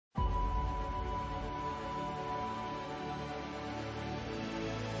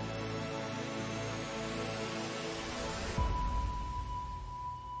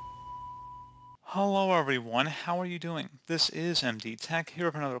Hello everyone, how are you doing? This is MD Tech here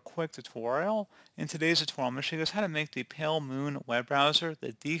with another quick tutorial. In today's tutorial, I'm going to show you guys how to make the Pale Moon web browser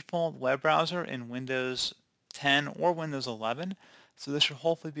the default web browser in Windows 10 or Windows 11. So this should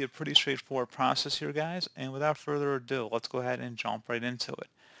hopefully be a pretty straightforward process here, guys. And without further ado, let's go ahead and jump right into it.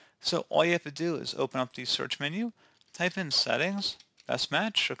 So all you have to do is open up the search menu, type in settings, best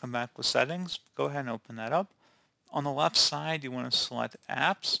match, should come back with settings. Go ahead and open that up. On the left side, you want to select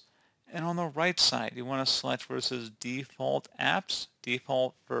apps. And on the right side, you want to select where it says default apps,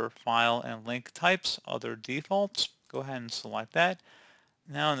 default for file and link types, other defaults. Go ahead and select that.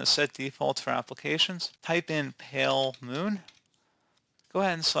 Now in the set defaults for applications, type in Pale Moon. Go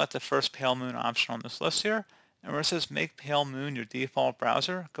ahead and select the first Pale Moon option on this list here. And where it says make Pale Moon your default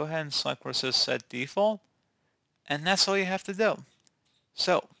browser, go ahead and select where it says set default. And that's all you have to do.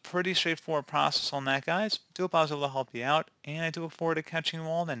 So, pretty straightforward process on that, guys. Do hope I was able to help you out, and I do look forward to catching you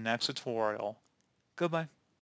all in the next tutorial. Goodbye.